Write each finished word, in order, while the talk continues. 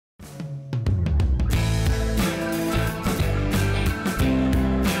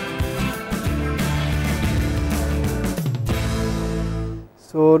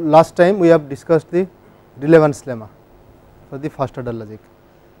So, last time we have discussed the relevance lemma for the first order logic.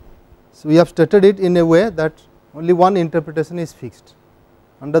 So, we have stated it in a way that only one interpretation is fixed.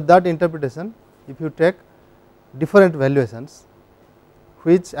 Under that interpretation, if you take different valuations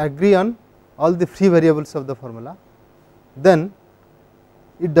which agree on all the free variables of the formula, then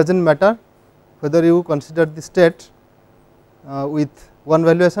it does not matter whether you consider the state with one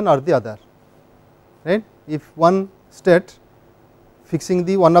valuation or the other, right. If one state fixing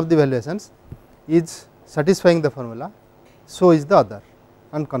the one of the valuations is satisfying the formula, so is the other,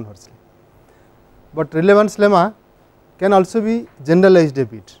 and conversely. But relevance lemma can also be generalized a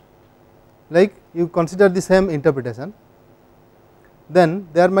bit, like you consider the same interpretation, then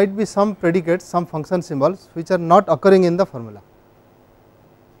there might be some predicates, some function symbols which are not occurring in the formula.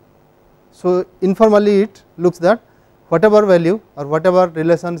 So, informally it looks that whatever value or whatever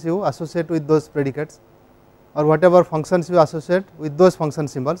relations you associate with those predicates or whatever functions you associate with those function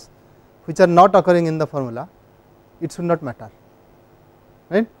symbols which are not occurring in the formula, it should not matter,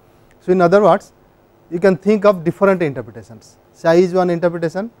 right. So, in other words, you can think of different interpretations. Say I is one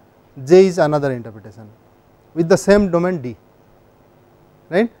interpretation, J is another interpretation with the same domain D,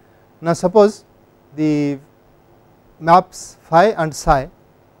 right. Now, suppose the maps phi and psi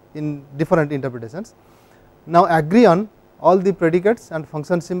in different interpretations now agree on all the predicates and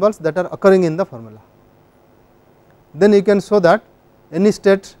function symbols that are occurring in the formula. Then you can show that any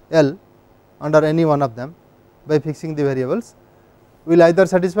state L under any one of them by fixing the variables will either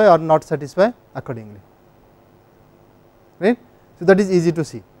satisfy or not satisfy accordingly, right. So, that is easy to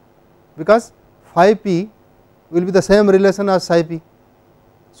see, because phi p will be the same relation as psi p.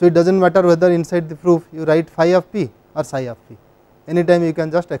 So, it does not matter whether inside the proof you write phi of p or psi of p, anytime you can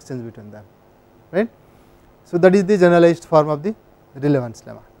just exchange between them, right. So, that is the generalized form of the relevance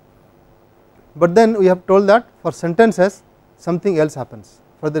lemma. But then we have told that for sentences something else happens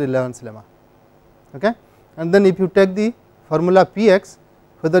for the relevance lemma, okay. And then if you take the formula Px,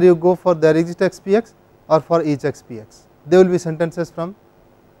 whether you go for there exists x Px or for each x Px, they will be sentences from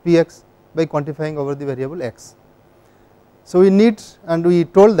Px by quantifying over the variable x. So, we need, and we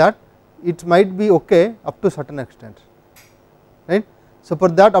told that it might be okay up to certain extent, right. So, for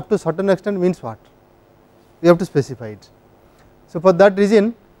that up to certain extent means what? We have to specify it. So, for that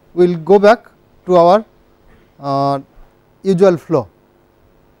reason we will go back to our usual flow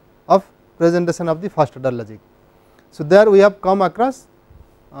of presentation of the first order logic. So, there we have come across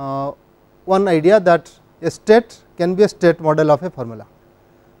one idea that a state can be a state model of a formula,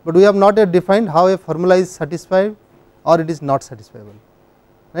 but we have not yet defined how a formula is satisfied or it is not satisfiable,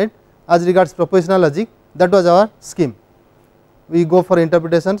 right. As regards propositional logic, that was our scheme. We go for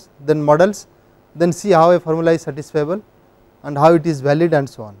interpretations, then models, then see how a formula is satisfiable and how it is valid and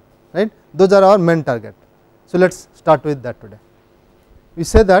so on, right. Those are our main target. So, let us start with that today. We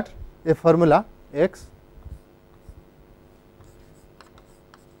say that a formula x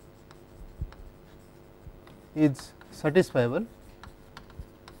is satisfiable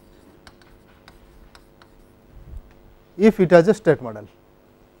if it has a state model,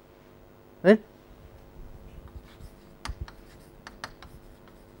 right.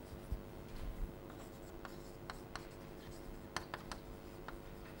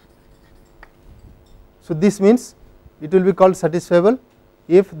 So, this means it will be called satisfiable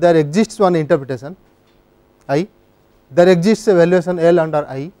if there exists one interpretation I, there exists a valuation L under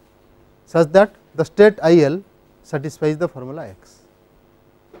I such that the state IL satisfies the formula x.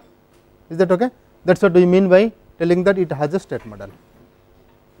 Is that okay? That is what we mean by telling that it has a state model,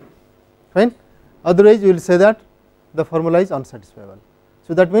 fine. Otherwise, you will say that the formula is unsatisfiable.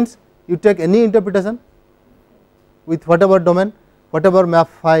 So, that means you take any interpretation with whatever domain, whatever map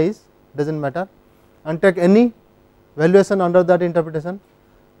phi is, does not matter, and take any valuation under that interpretation,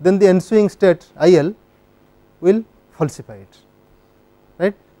 then the ensuing state IL will falsify it,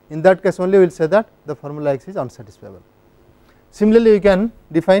 right. In that case only we will say that the formula x is unsatisfiable. Similarly, we can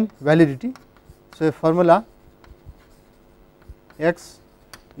define validity. So, a formula x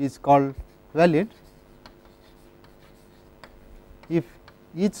is called valid if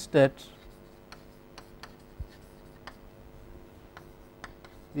each state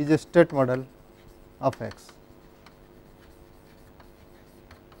is a state model of x.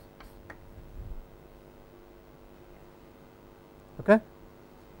 Okay.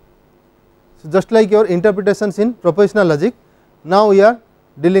 So, just like your interpretations in propositional logic, now we are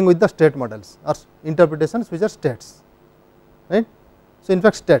dealing with the state models or interpretations which are states, right. So, in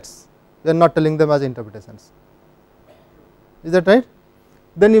fact, states, we are not telling them as interpretations, is that right.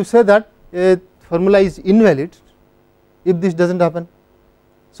 Then you say that a formula is invalid if this does not happen.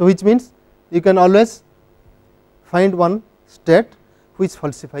 So, which means you can always find one state which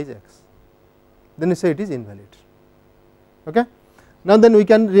falsifies x, then we say it is invalid. Okay. Now, then we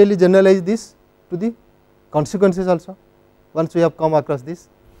can really generalize this to the consequences also once we have come across this.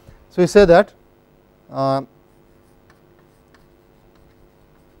 So, we say that a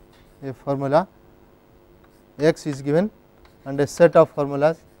formula x is given and a set of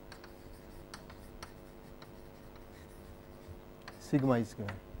formulas sigma is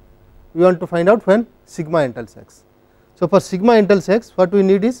given. We want to find out when sigma entails x. So, for sigma entails x, what we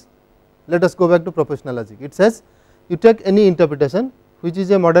need is, let us go back to propositional logic. It says you take any interpretation which is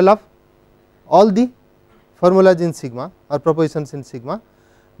a model of all the formulas in sigma or propositions in sigma,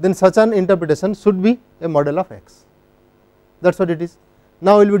 then such an interpretation should be a model of x. That is what it is.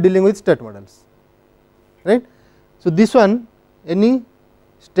 Now, we will be dealing with state models, right. So, this one, any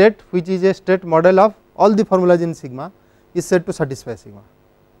state which is a state model of all the formulas in sigma is said to satisfy sigma,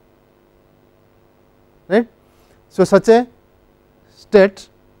 right. So, such a state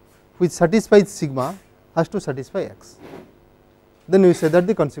which satisfies sigma has to satisfy x, then we say that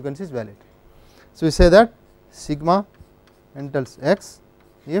the consequence is valid. So, we say that sigma entails x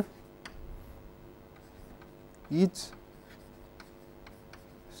if each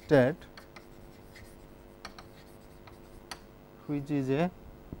state which is a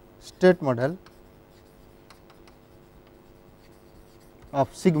state model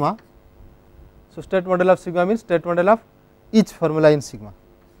of sigma. So, state model of sigma means state model of each formula in sigma.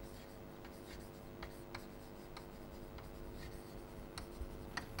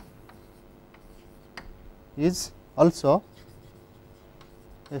 Is also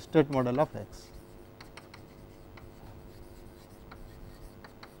a state model of x.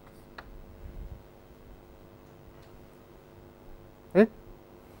 Right.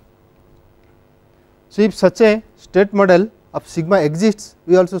 So, if such a state model of sigma exists,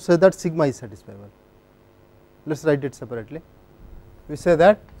 we also say that sigma is satisfiable. Let us write it separately. We say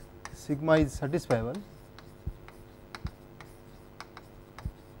that sigma is satisfiable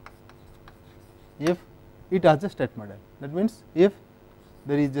if it has a state model. That means, if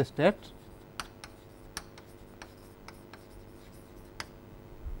there is a state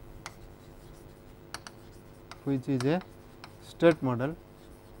which is a state model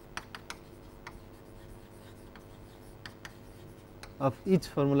of each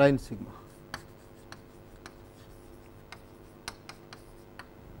formula in sigma.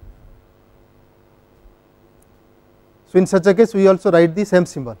 So, in such a case we also write the same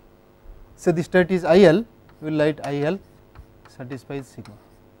symbol. Say the state is IL, we will write IL satisfies sigma.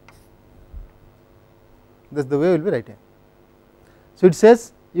 That is the way we will be writing. So, it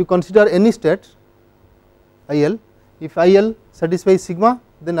says you consider any state IL, if IL satisfies sigma,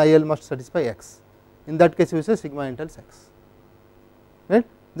 then IL must satisfy x. In that case, we say sigma entails x, right.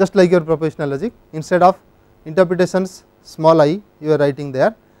 Just like your propositional logic, instead of interpretations small I you are writing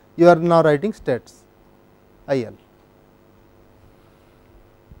there, you are now writing states IL.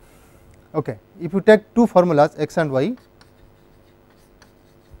 Okay. If you take two formulas x and y,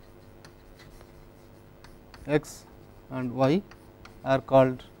 x and y are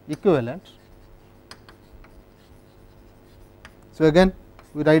called equivalent. So, again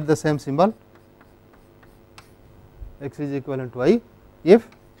we write the same symbol, x is equivalent to y if,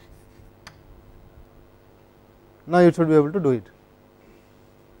 now you should be able to do it,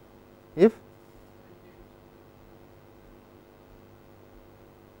 if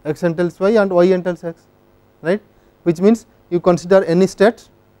x entails y and y entails x, right, which means you consider any state,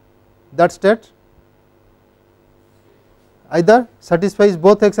 that state either satisfies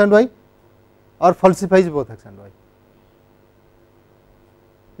both x and y or falsifies both x and y.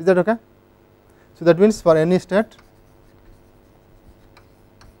 Is that okay? So, that means for any state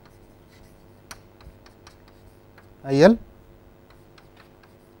IL,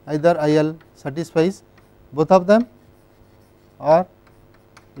 either IL satisfies both of them or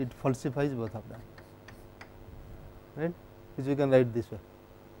it falsifies both of them, right, which we can write this way.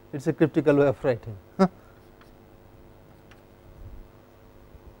 It is a cryptical way of writing.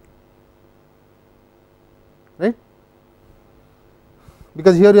 Right,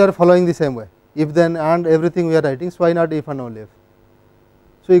 because here you are following the same way, if then and everything we are writing, so why not if and only if.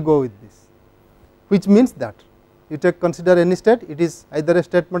 So, you go with this, which means that you take consider any state, it is either a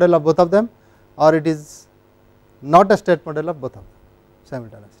state model of both of them or it is not a state model of both of them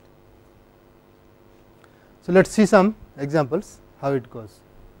simultaneously. So, let us see some examples how it goes.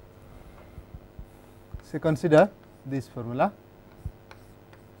 So, consider this formula.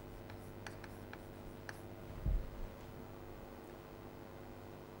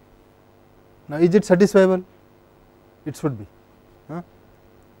 Now, is it satisfiable? It should be.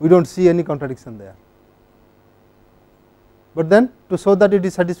 We do not see any contradiction there. but then to show that it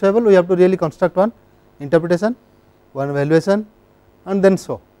is satisfiable we have to really construct one interpretation, one evaluation, and then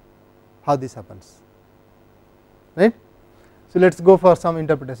show how this happens, right. So, let us go for some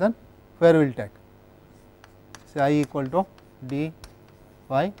interpretation where we will take say I equal to d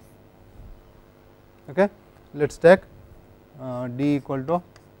phi, okay. Let us take d equal to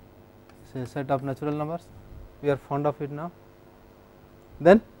say set of natural numbers, we are fond of it now,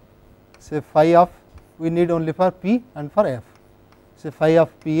 then say phi of we need only for p and for f, say phi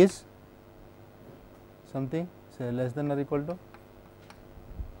of p is something say less than or equal to,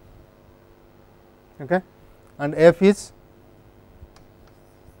 okay, and f is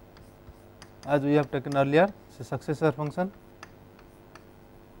as we have taken earlier say successor function,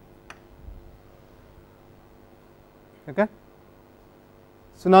 okay.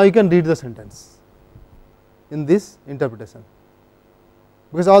 So, now you can read the sentence in this interpretation,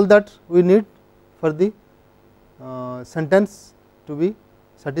 because all that we need for the sentence to be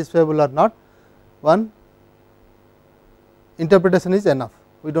satisfiable or not, one interpretation is enough,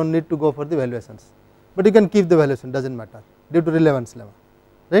 we do not need to go for the valuations, but you can keep the valuation, does not matter due to relevance lemma,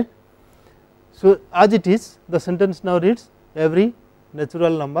 right. So, as it is the sentence now reads every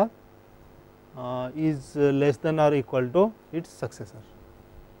natural number is less than or equal to its successor,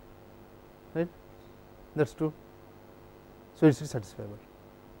 right, that is true. So, it is satisfiable,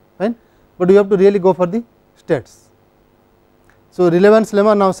 fine, but you have to really go for the states. So, relevance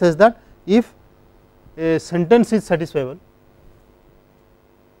lemma now says that if a sentence is satisfiable,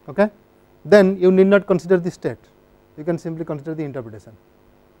 okay, then you need not consider the state, you can simply consider the interpretation,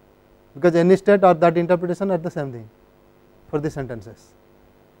 because any state or that interpretation are the same thing for the sentences,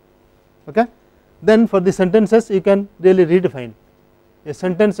 okay. Then for the sentences you can really redefine a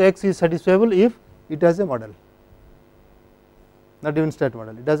sentence X is satisfiable if it has a model, not even state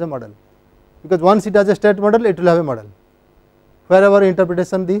model, it has a model, because once it has a state model it will have a model, wherever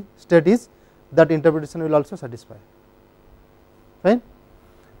interpretation the state is that interpretation will also satisfy, fine.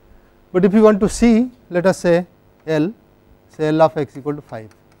 But if you want to see, let us say L, say L of x equal to 5,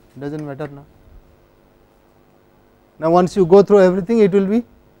 it does not matter now. Now, once you go through everything it will be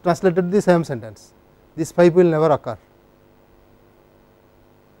translated to the same sentence, this 5 will never occur,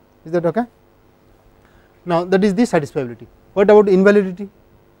 is that okay. Now, that is the satisfiability. What about invalidity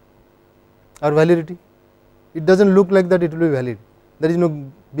or validity? It does not look like that it will be valid, there is no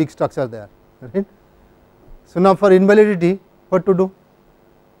big structure there, right. So, now for invalidity what to do?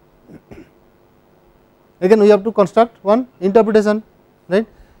 Again we have to construct one interpretation, right.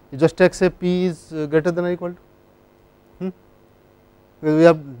 You just take say p is greater than or equal to, because we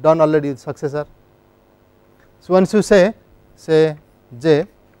have done already successor. So, once you say j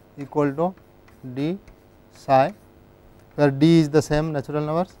equal to d psi, where d is the same natural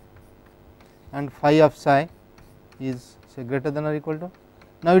numbers and phi of psi is say greater than or equal to,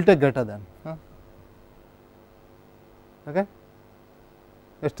 now we will take greater than, okay.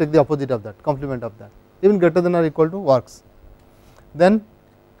 Let us take the opposite of that, complement of that, even greater than or equal to works. Then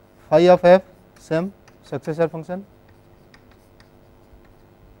phi of f same successor function,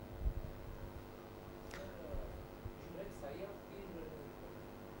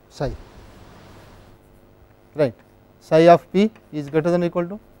 psi, right, psi of p is greater than or equal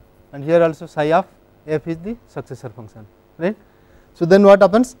to, and here also psi of f is the successor function, right. So, then what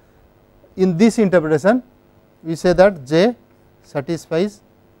happens in this interpretation, we say that j satisfies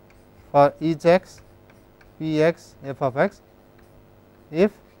for each x p x f of x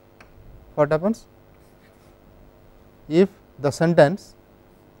if what happens, if the sentence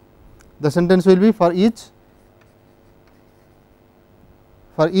will be for each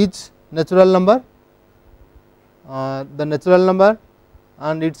natural number, the natural number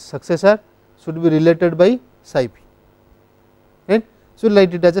and its successor should be related by psi p, right. So,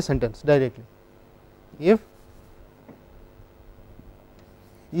 write it as a sentence directly, if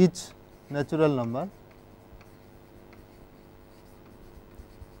each natural number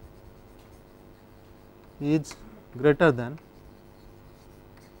is greater than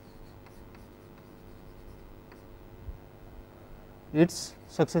its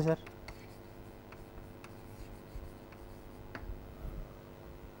successor.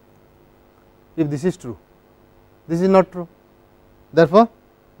 If this is true, this is not true, therefore,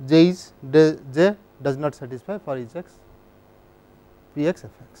 j does not satisfy for each x p x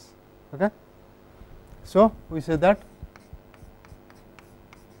f x. Okay. So, we say that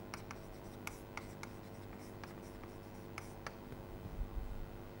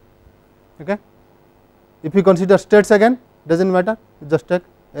okay. If we consider states again, does not matter, you just take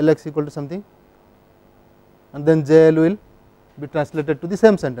L x equal to something and then J L will be translated to the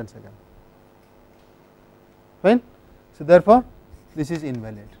same sentence again, fine. So, therefore, this is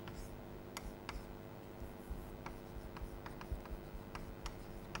invalid.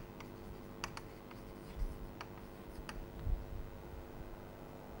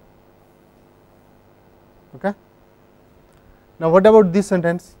 Okay. Now, what about this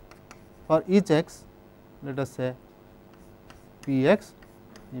sentence? For each x, let us say p x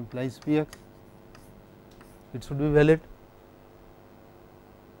implies p x, it should be valid,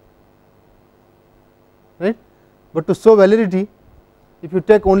 right. But to show validity, if you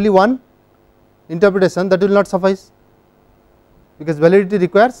take only one interpretation, that will not suffice, because validity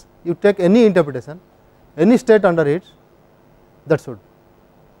requires you take any interpretation, any state under it, that should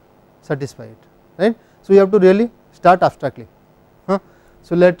satisfy it, right. So, you have to really start abstractly.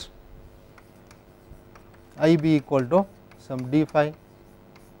 So, let I be equal to some d phi,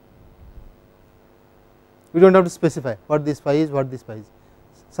 we do not have to specify what this phi is, what this phi is,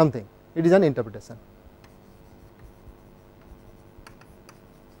 something, it is an interpretation.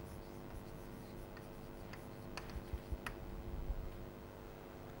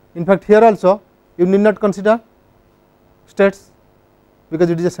 In fact, here also you need not consider states, because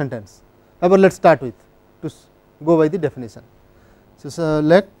it is a sentence. However, let us start with to go by the definition. So,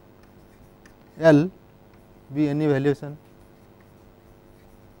 let L be any valuation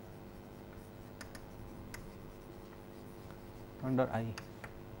under I.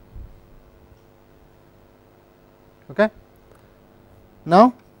 Okay.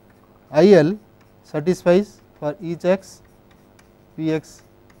 Now, IL satisfies for each x p x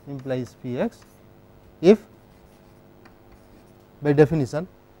implies p x if, by definition,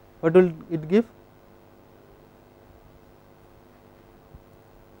 what will it give?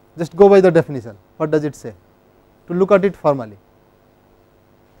 Just go by the definition, what does it say, to look at it formally.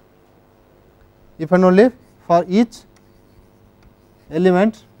 If and only for each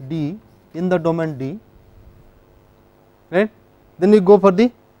element D in the domain D, right, then we go for the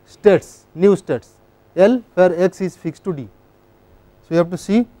states, new states L, where x is fixed to D. So, you have to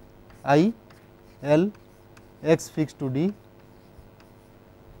see I L x fixed to D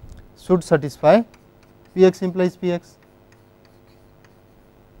should satisfy p x implies p x.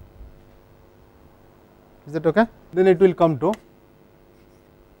 Is that okay? Then it will come to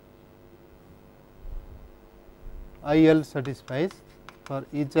I L satisfies for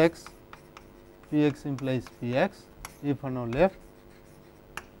each x p x implies p x if and only if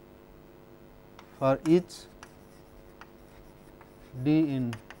for each d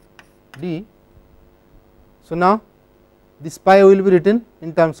in D. So, now this pi will be written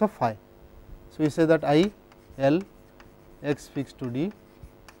in terms of phi. So, we say that I L x fixed to D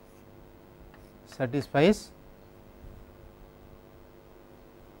satisfies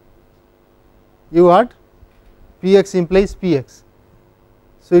you what p x implies p x.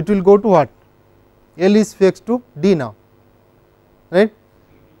 So, it will go to what? L is fixed to D now, right.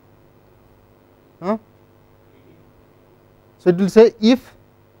 So, it will say if,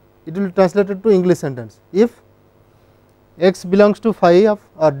 it will translate it to English sentence, if x belongs to phi of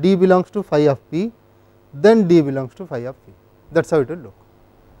or D belongs to phi of p, then D belongs to phi of p, that is how it will look.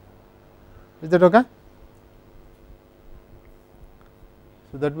 Is that okay?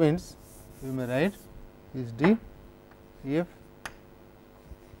 So, that means we may write is D if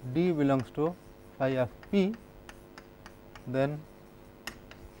D belongs to phi of p, then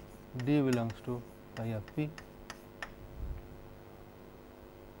D belongs to phi of p.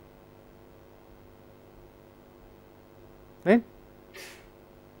 Right,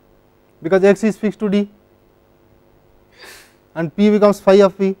 because x is fixed to D and p becomes phi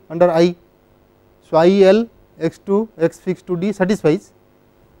of p under I. So, I L x to x fixed to D satisfies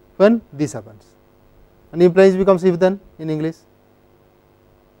when this happens, and implies becomes if then in English.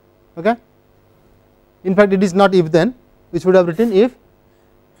 Okay. In fact, it is not if then, we should have written if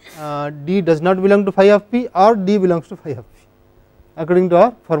D does not belong to phi of p or D belongs to phi of p, according to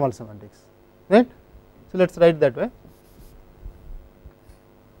our formal semantics, right. So, let us write that way,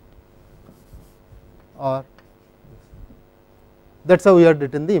 or that is how we have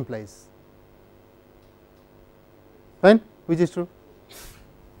written the implies, fine, which is true.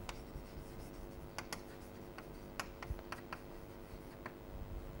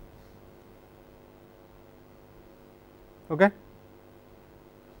 Okay.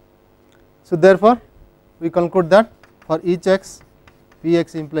 So, therefore, we conclude that for each x p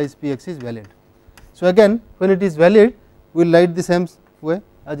x implies p x is valid. So, again when it is valid, we will write the same way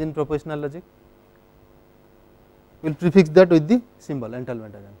as in propositional logic, we will prefix that with the symbol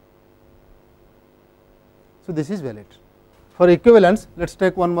entanglement again. So, this is valid. For equivalence, let us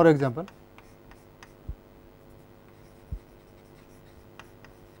take one more example.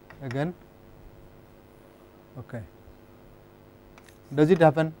 Again, okay. Does it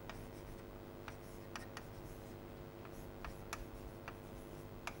happen?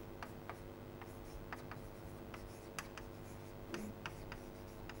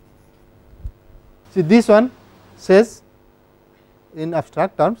 See, this one says in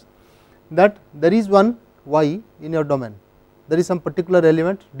abstract terms that there is one y in your domain, there is some particular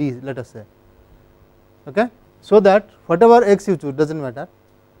element d, let us say, okay. So that whatever x you choose, does not matter,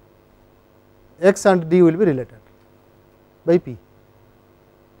 x and d will be related by p,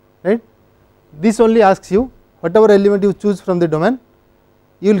 right. This only asks you whatever element you choose from the domain,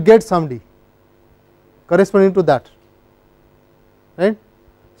 you will get some d corresponding to that, right.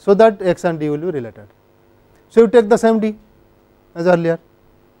 So that x and d will be related. So you take the same d as earlier,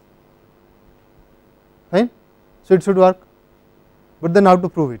 fine. So it should work, but then how to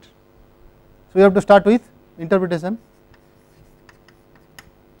prove it? So you have to start with interpretation.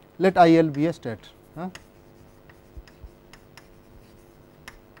 Let IL be a state,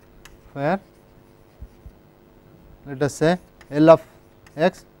 where let us say L of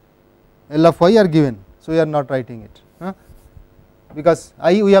x, L of y are given. So we are not writing it, because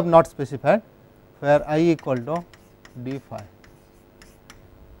I we have not specified, where I equal to d phi.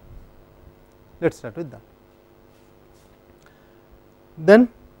 Let us start with that. Then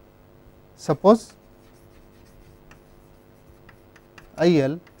suppose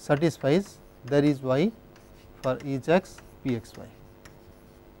IL satisfies there is y for each x p x y.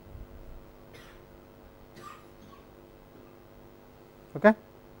 Okay.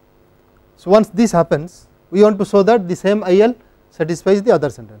 So once this happens, we want to show that the same IL satisfies the other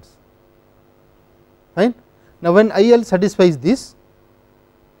sentence, fine. Now when IL satisfies this,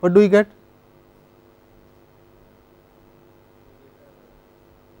 what do we get?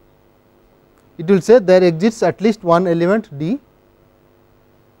 It will say there exists at least one element d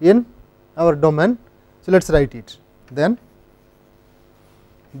in our domain. So let us write it. Then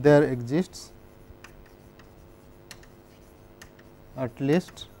there exists at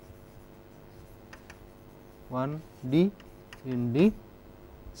least one d in d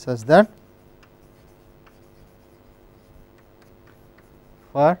such that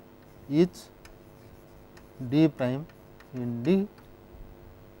for each d prime in d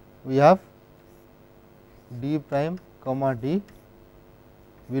we have d prime comma d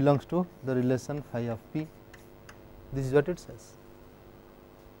belongs to the relation phi of p. This is what it says.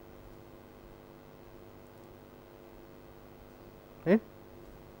 Right.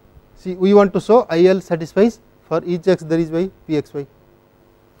 See, we want to show IL satisfies for each x there is y p x y.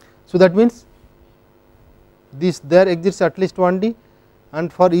 So that means this there exists at least one d,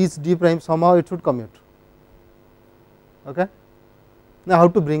 and for each d prime somehow it should commute. Okay. Now how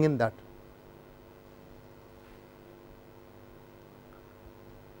to bring in that?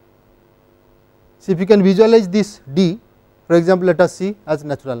 See, if you can visualize this d, for example, let us see as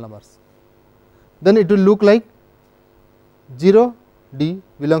natural numbers, then it will look like 0 d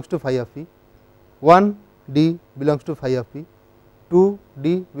belongs to phi of p, 1 d belongs to phi of p, 2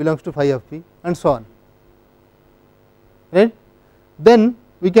 d belongs to phi of p, and so on, right. Then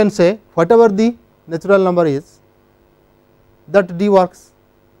we can say whatever the natural number is, that d works.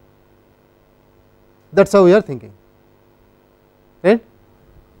 That is how we are thinking, right.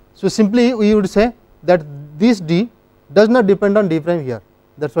 So simply we would say that this d does not depend on d prime here,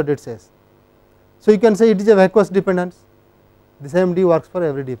 that is what it says. So you can say it is a vacuous dependence, the same d works for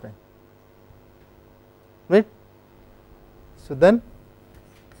every d prime, right. So then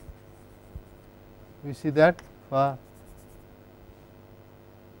we see that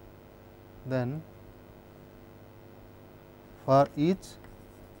for each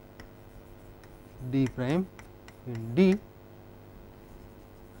d prime in d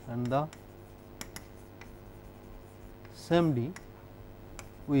and the same d,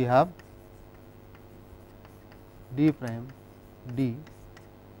 we have d prime d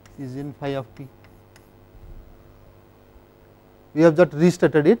is in phi of p. We have just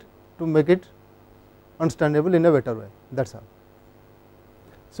restated it to make it understandable in a better way, that is all.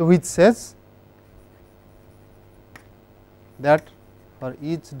 So which says that for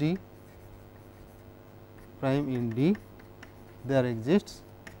each d prime in d there exists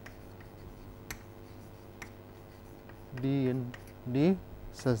d in d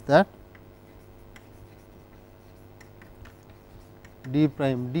such that d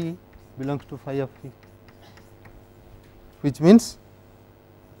prime d belongs to phi of p, which means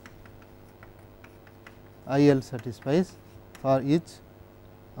IL satisfies for each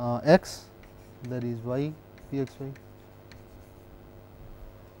x there is y p x y.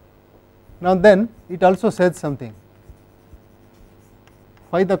 Now then it also says something,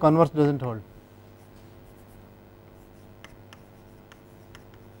 why the converse does not hold.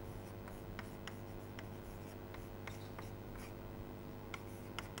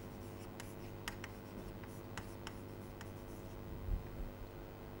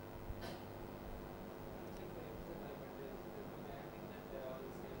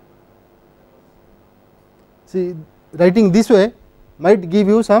 See, writing this way might give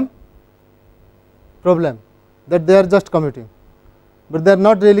you some problem, that they are just commuting, but they are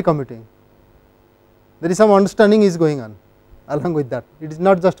not really commuting. There is some understanding is going on along with that, it is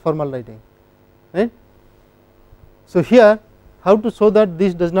not just formal writing, right. So, here how to show that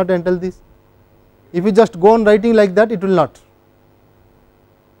this does not entail this? If you just go on writing like that, it will not.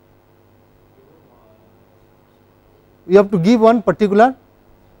 You have to give one particular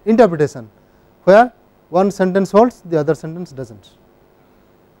interpretation, where one sentence holds, the other sentence does not,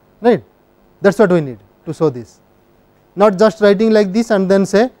 right. That is what we need to show this, not just writing like this and then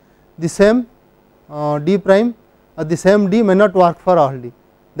say the same d prime or the same d may not work for all d,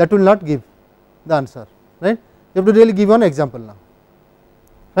 that will not give the answer, right. You have to really give one example now,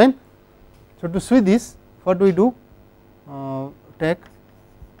 fine. So, to see this, what we do, take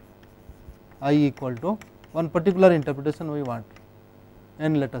I equal to one particular interpretation we want,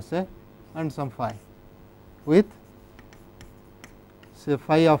 n let us say, and some phi, with say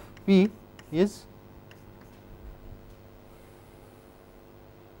phi of p is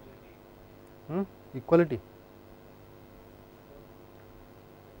equality,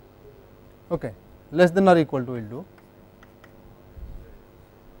 okay, less than or equal to will do.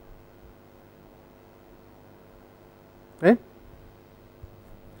 Right.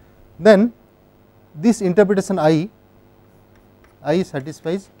 Then this interpretation I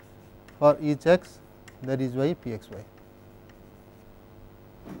satisfies for each x there is y p x y,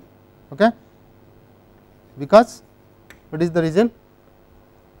 okay. Because what is the reason?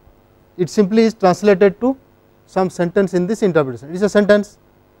 It simply is translated to some sentence in this interpretation, it is a sentence,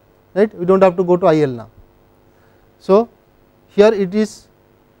 right. We do not have to go to IL now. So, here it is,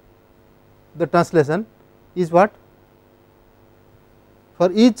 the translation is what?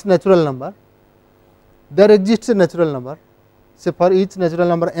 For each natural number there exists a natural number, say for each natural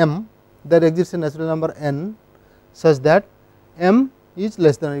number m there exists a natural number n such that m is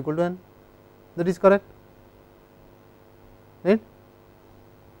less than or equal to n, that is correct, right.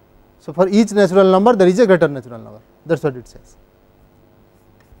 So, for each natural number there is a greater natural number, that is what it says.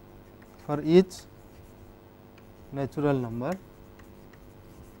 For each natural number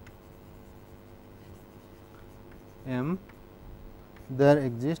m there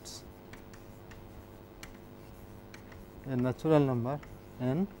exists a natural number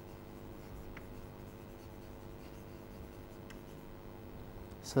n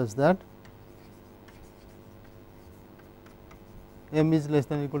such that m is less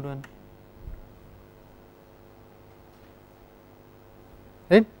than or equal to n,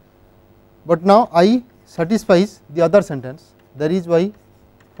 right. But now I satisfies the other sentence, there is y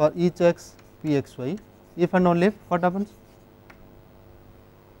for each x p x y, if and only if what happens?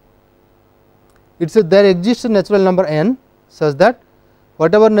 It says there exists a natural number n such that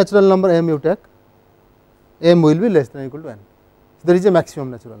whatever natural number m you take, m will be less than or equal to n. So, there is a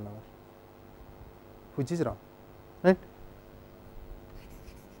maximum natural number, which is wrong, right.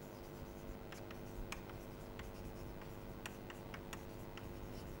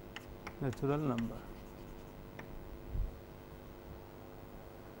 Natural number,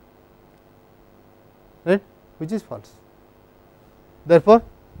 right, which is false. Therefore,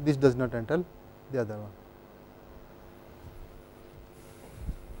 this does not entail the other one.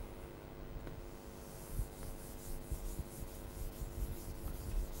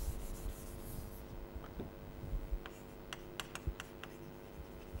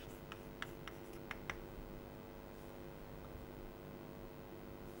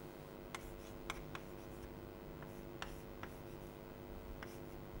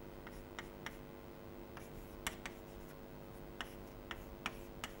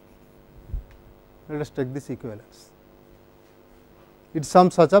 Let us take this equivalence, it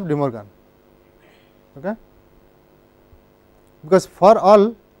sums such of De Morgan, okay. Because for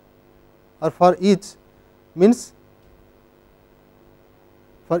all or for each means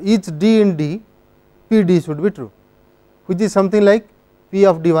for each d in d, p d should be true, which is something like p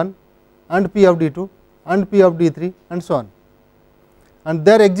of d 1 and p of d 2 and p of d 3 and so on, and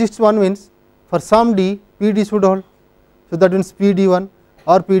there exists one means for some d p d should hold. So, that means p d 1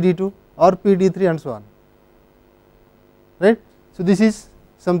 or p d 2 or p d 3 and so on, right. So, this is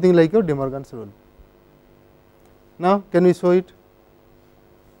something like your De Morgan's rule. Now, can we show it?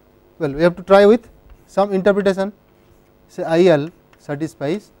 Well, we have to try with some interpretation, say I L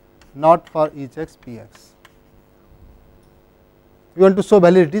satisfies not for each x p x. We want to show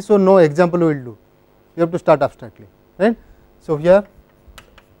validity, so no example we will do, we have to start abstractly, right. So, here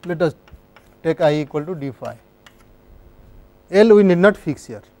let us take I equal to d phi, L we need not fix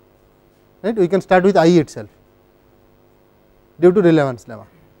here, right. We can start with I itself due to relevance lemma,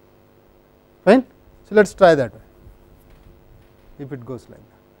 fine. So, let us try that way if it goes like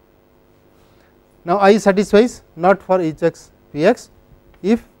that. Now, I satisfies not for each x p x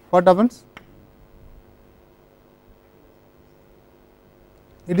if what happens,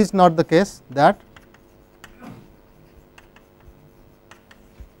 it is not the case that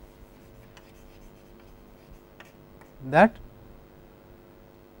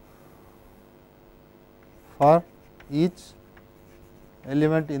for each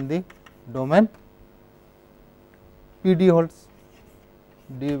element in the domain P D holds,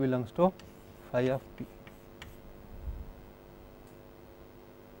 D belongs to phi of P.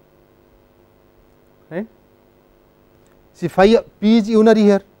 Right. See, phi of P is unary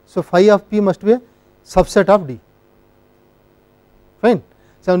here. So, phi of P must be a subset of D, fine.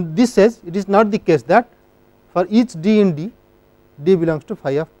 So, this says it is not the case that for each D in D, D belongs to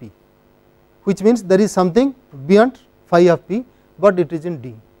phi of P, which means there is something beyond phi of P, but it is in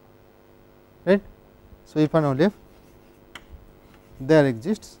D, right. So, if and only if there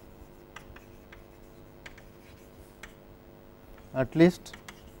exists at least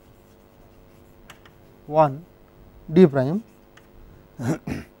one D prime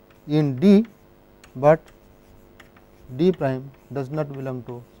in D, but D prime does not belong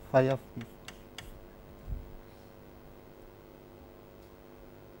to phi of P,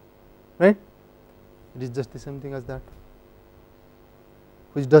 right. It is just the same thing as that,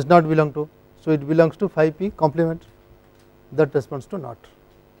 which does not belong to. So, it belongs to phi P complement, that responds to not.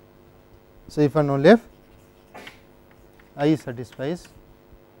 So, if and only if I satisfies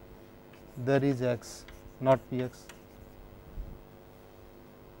there is x not P x,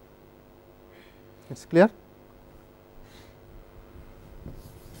 it is clear.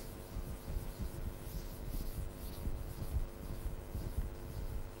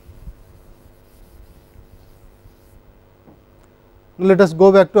 Let us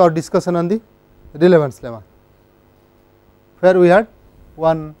go back to our discussion on the relevance lemma, where we had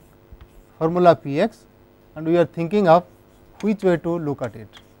one formula P x and we are thinking of which way to look at it.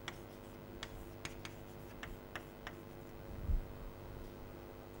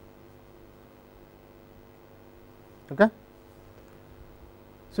 Okay.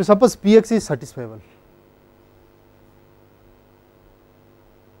 So, suppose P x is satisfiable.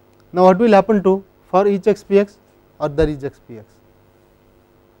 Now, what will happen to for each x P x or there is x P x?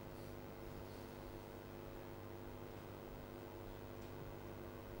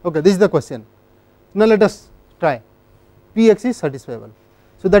 Okay, this is the question. Now, let us try. P x is satisfiable.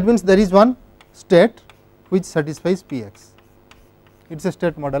 So, that means there is one state which satisfies P x, it is a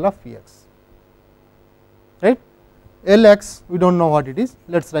state model of P x, right. L x we do not know what it is,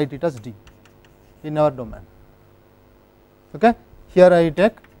 let us write it as D in our domain. Okay. Here I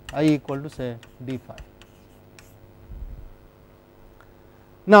take I equal to say D phi.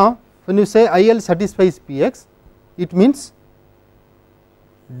 Now, when you say I L satisfies P x, it means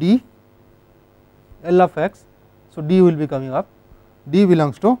D L of x. So, D will be coming up, D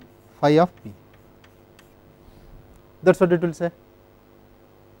belongs to phi of P, that is what it will say,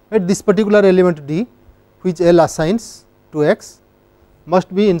 right. This particular element D which L assigns to x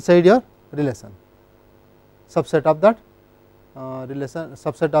must be inside your relation, subset of that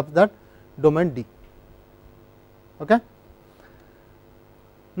subset of that domain D. Okay.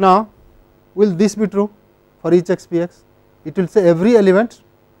 Now, will this be true for each x P x? It will say every element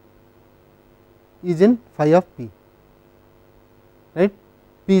is in phi of P, right.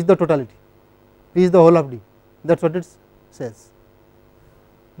 P is the totality, P is the whole of D, that is what it says.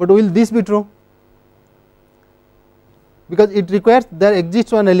 But will this be true? Because it requires there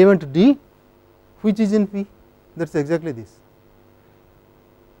exists one element D which is in P, that is exactly this.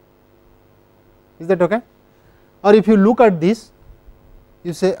 Is that okay? Or if you look at this,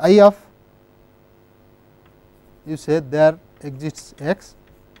 you say I of, you say there exists x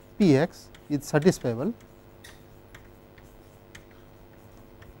P x is satisfiable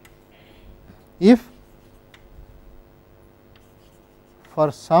if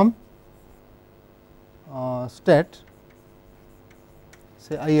for some state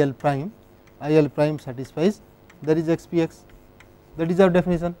say I L prime satisfies there is x P x, that is our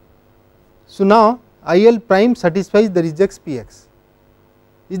definition. So, now I L prime satisfies there is x P x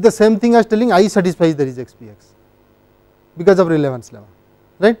is the same thing as telling I satisfies there is x P x because of relevance lemma,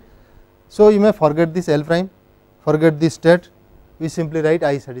 right. So, you may forget this L prime, forget this state, we simply write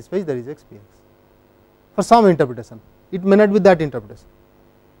I satisfies there is x P x for some interpretation, it may not be that interpretation,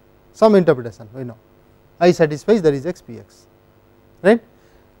 some interpretation we know I satisfies there is x P x, right.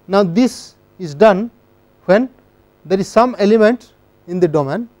 Now, this is done when there is some element in the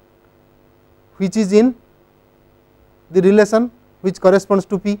domain which is in the relation which corresponds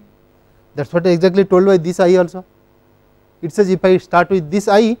to P, that is what exactly told by this I also. It says if I start with this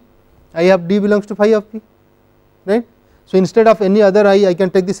I have D belongs to phi of p, right. So, instead of any other I can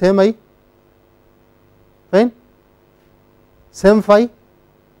take the same I, fine, same phi.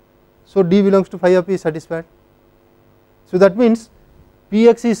 So, D belongs to phi of p is satisfied. So, that means P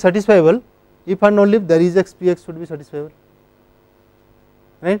x is satisfiable if and only if there is x, P x should be satisfiable,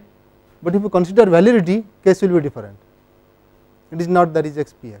 right. But if you consider validity, case will be different. It is not there is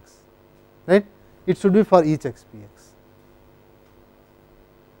x, P x, right. It should be for each x, P x,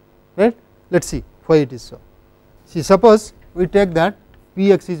 right. Let us see why it is so. See, suppose we take that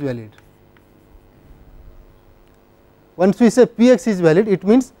P x is valid. Once we say P x is valid, it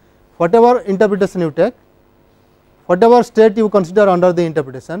means whatever interpretation you take, whatever state you consider under the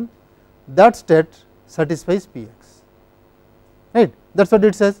interpretation, that state satisfies P x, right. That is what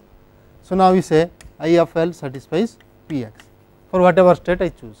it says. So, now we say I of L satisfies P x for whatever state I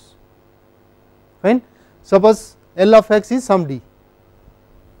choose, fine. Suppose L of x is some D.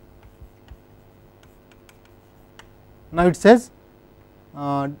 Now, it says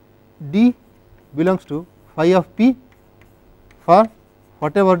D belongs to phi of p for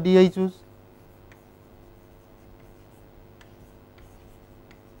whatever D I choose.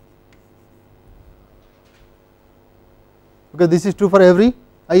 Because this is true for every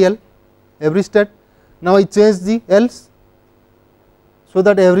I L, every state. Now, I change the L's, so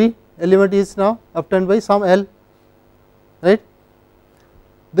that every element is now obtained by some L, right.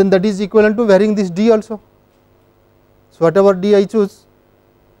 Then that is equivalent to varying this D also. So, whatever D I choose,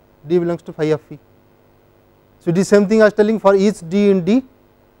 D belongs to phi of phi. So, it is same thing as telling for each D in D,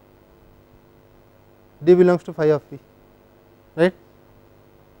 D belongs to phi of phi, right.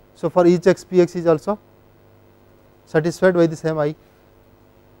 So, for each x, P x is also satisfied by the same I,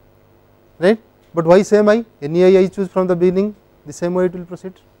 right. But why same I? Any I choose from the beginning, the same way it will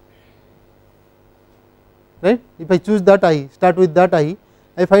proceed, right. If I choose that I, start with that I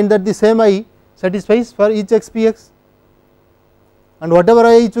find that the same I satisfies for each x, P x, and whatever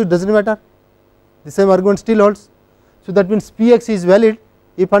I choose does not matter, the same argument still holds. So, that means P x is valid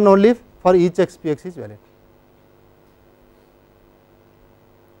if and only if for each x, P x is valid,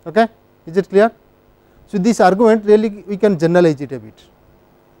 okay. Is it clear? So, this argument really we can generalize it a bit.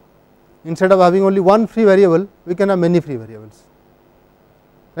 Instead of having only one free variable, we can have many free variables,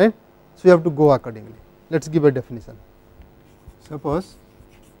 right. So, you have to go accordingly. Let us give a definition. Suppose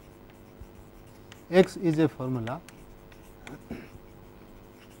x is a formula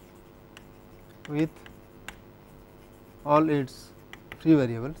with all its free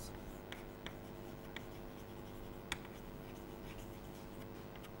variables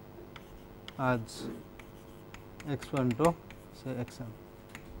as x1 to say xm.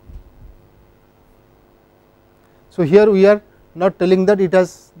 So, here we are not telling that it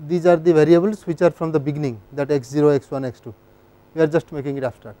has these are the variables which are from the beginning, that x0, x1, x2, we are just making it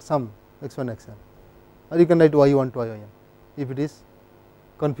abstract, some x1, xm, or you can write y1 to yn if it is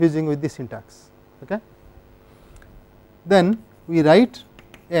confusing with the syntax, okay. Then we write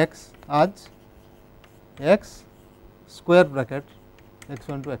x as x square bracket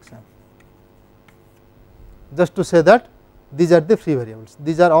x1 to xm, just to say that these are the free variables,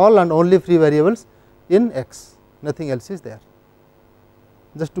 these are all and only free variables in x, nothing else is there.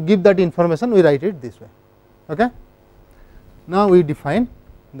 Just to give that information, we write it this way, okay. Now, we define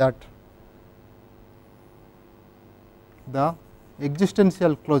that the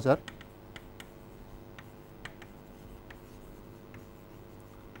existential closure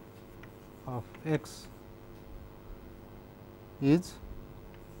of x is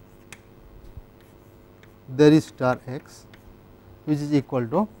there is star x which is equal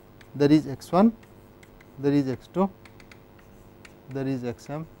to there is x1, there is x2, there is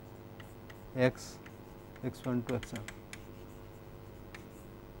xm, x, x1 to xm.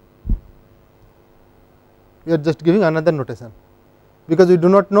 We are just giving another notation, because we do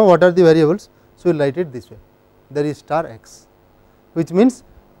not know what are the variables. So, we will write it this way, there is star x, which means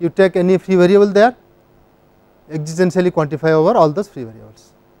you take any free variable there, existentially quantify over all those free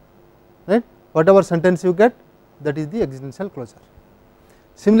variables, right. Whatever sentence you get, that is the existential closure.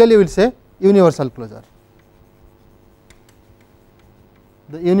 Similarly, we will say universal closure.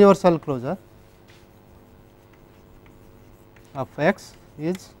 The universal closure of x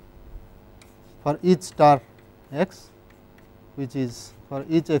is for each star x, which is for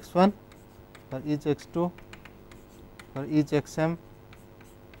each x1, for each x2, for each xm,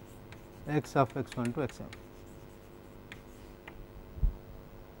 x of x1 to xm.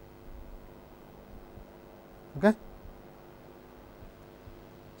 Okay.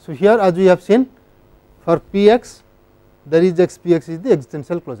 So, here as we have seen, for p x there is x p x is the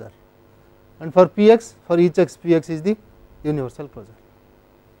existential closure. and for Px, for each x Px is the universal closure.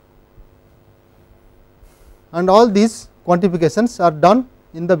 And all these quantifications are done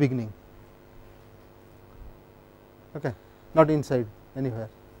in the beginning, okay, not inside anywhere.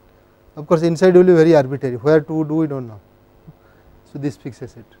 Of course, inside will be very arbitrary, where to do we do not know. So, this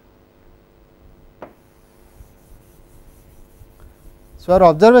fixes it. So, our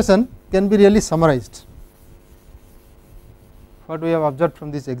observation can be really summarized. What we have observed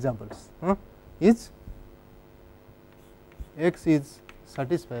from these examples is x is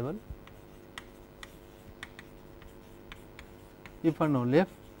satisfiable if and only if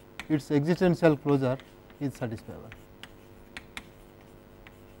its existential closure is satisfiable.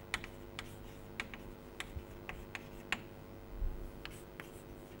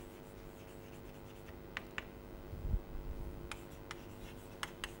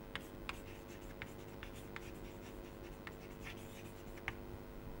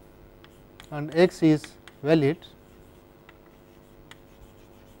 And x is valid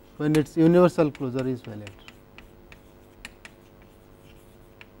when its universal closure is valid.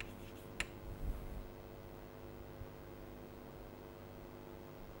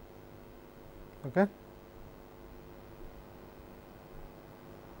 Okay.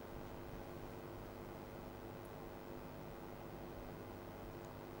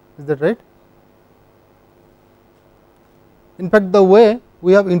 Is that right? In fact, the way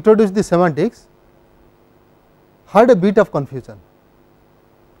we have introduced the semantics had a bit of confusion.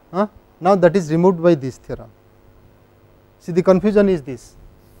 Now, that is removed by this theorem. See, the confusion is this: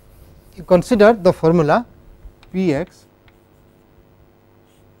 you consider the formula P x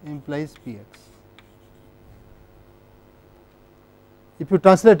implies P x. If you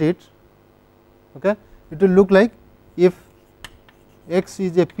translate it, okay, it will look like if x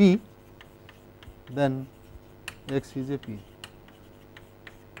is a P, then x is a P,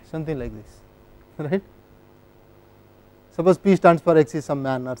 something like this, right. Suppose P stands for x is some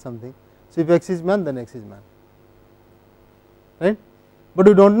man or something. So, if x is man, then x is man, right, but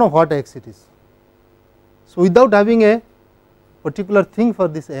we do not know what x it is. So, without having a particular thing for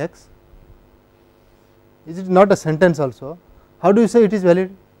this x, is it not a sentence also? How do you say it is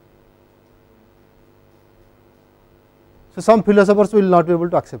valid? So, some philosophers will not be able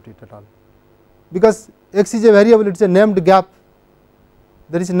to accept it at all, because x is a variable, it is a named gap,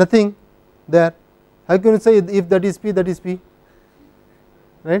 there is nothing there. How can you say if that is P, that is P,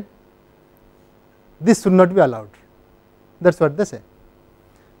 right? This should not be allowed, that is what they say.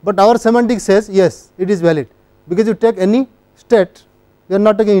 But our semantics says yes, it is valid, because you take any state, we are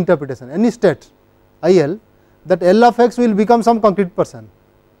not taking interpretation, any state I L, that L of x will become some concrete person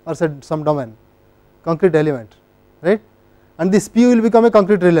or some domain, concrete element, right, and this P will become a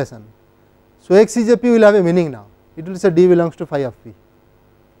concrete relation. So, x is a P will have a meaning now, it will say D belongs to phi of P,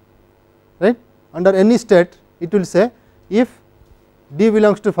 right. Under any state it will say if D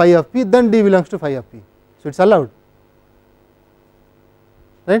belongs to phi of P, then D belongs to phi of P. So, it is allowed,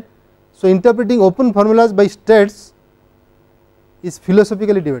 right. So, interpreting open formulas by states is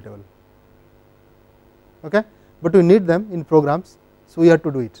philosophically debatable, okay, but we need them in programs. So, we have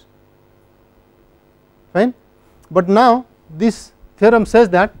to do it, fine. But now, this theorem says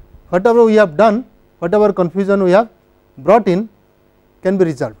that whatever we have done, whatever confusion we have brought in can be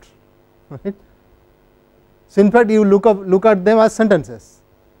resolved, right. So, in fact, you look at them as sentences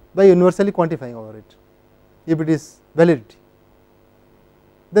by universally quantifying over it. If it is validity,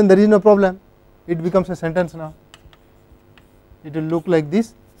 then there is no problem, it becomes a sentence now. It will look like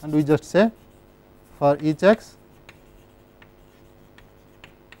this, and we just say for each x,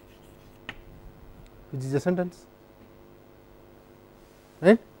 which is a sentence,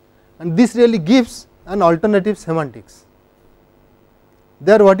 right, and this really gives an alternative semantics.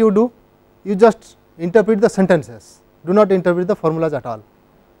 There what you do, you just interpret the sentences, do not interpret the formulas at all,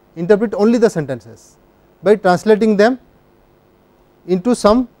 interpret only the sentences by translating them into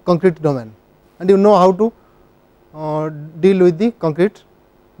some concrete domain, and you know how to deal with the concrete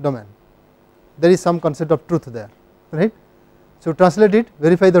domain. There is some concept of truth there, right. So, translate it,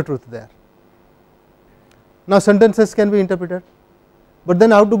 verify the truth there. Now, sentences can be interpreted, but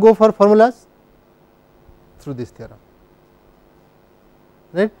then how to go for formulas? Through this theorem,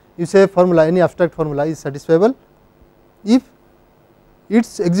 right. You say formula, any abstract formula is satisfiable if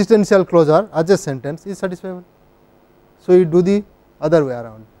its existential closure as a sentence is satisfiable. So, you do the other way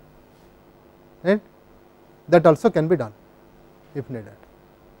around, right. That also can be done if needed,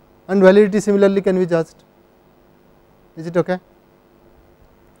 and validity similarly can be judged. Is it okay?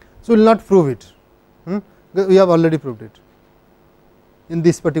 So, we will not prove it, we have already proved it in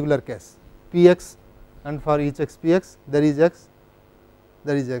this particular case P x, and for each x P x there is x,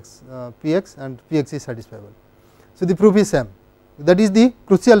 there is x Px and Px is satisfiable. So, the proof is same, that is the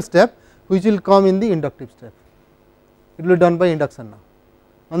crucial step which will come in the inductive step. It will be done by induction now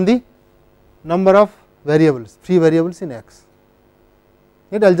on the number of variables, free variables in x.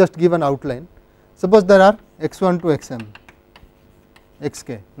 I will just give an outline. Suppose there are x1 to xm,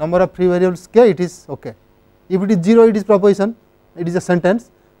 xk, number of free variables k, it is okay. If it is 0, it is proposition, it is a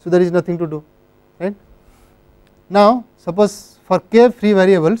sentence, so there is nothing to do, right. Now, suppose for k free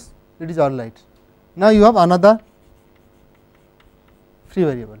variables, it is all right. Now, you have another free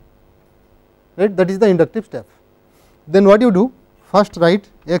variable, right, that is the inductive step. Then what you do? First write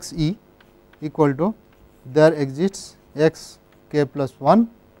x e equal to there exists x k plus 1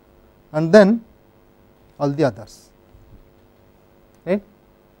 and then all the others, right,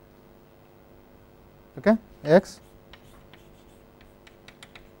 okay, x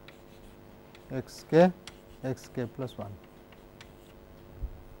k plus 1,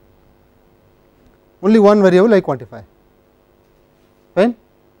 only one variable I quantify, fine.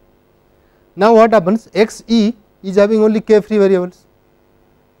 Now, what happens? X e is having only k free variables,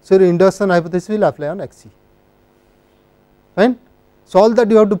 so your induction hypothesis will apply on x e, fine. So, all that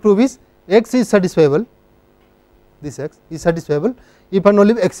you have to prove is x is satisfiable, this x is satisfiable if and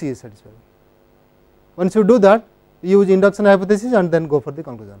only if x e is satisfiable. Once you do that, you use induction hypothesis and then go for the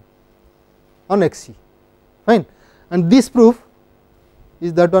conclusion on x e, fine. And this proof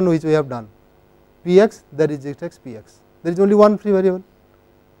is that one which we have done, p x there is x p x, there is only one free variable,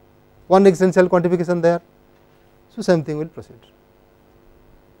 one existential quantification there. So, same thing will proceed,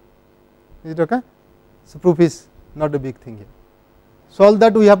 is it okay? So, proof is not a big thing here. So, all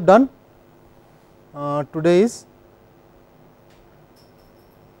that we have done today is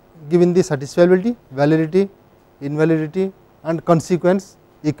given the satisfiability, validity, invalidity and consequence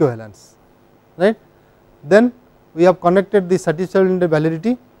equivalence, right. Then we have connected the satisfiability and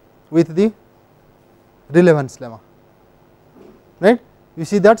validity with the relevance lemma, right. You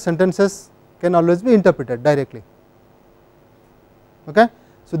see that sentences can always be interpreted directly, okay.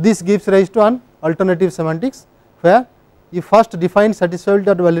 So, this gives rise to an alternative semantics, where you first define satisfiability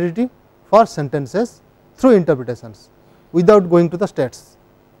or validity for sentences through interpretations without going to the states.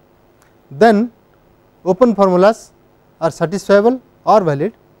 Then open formulas are satisfiable or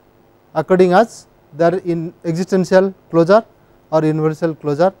valid according as their in existential closure or universal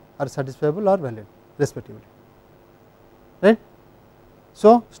closure are satisfiable or valid respectively, right.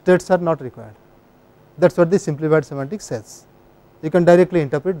 So, states are not required, that is what the simplified semantics says. You can directly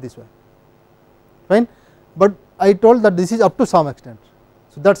interpret this way, fine. But I told that this is up to some extent.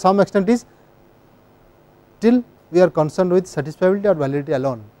 So, that some extent is till we are concerned with satisfiability or validity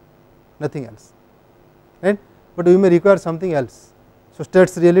alone, nothing else, right. But we may require something else. So,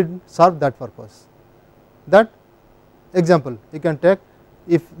 states really serve that purpose. That example you can take,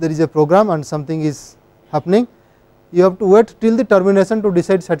 if there is a program and something is happening, you have to wait till the termination to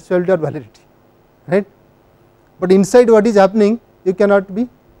decide satisfiability or validity, right. But inside what is happening, you cannot be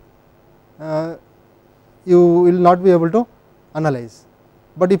you will not be able to analyze,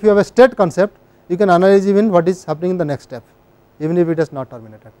 but if you have a state concept, you can analyze even what is happening in the next step, even if it has not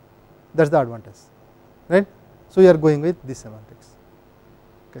terminated, that is the advantage, right. So, we are going with this semantics,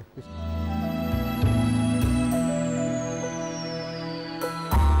 okay.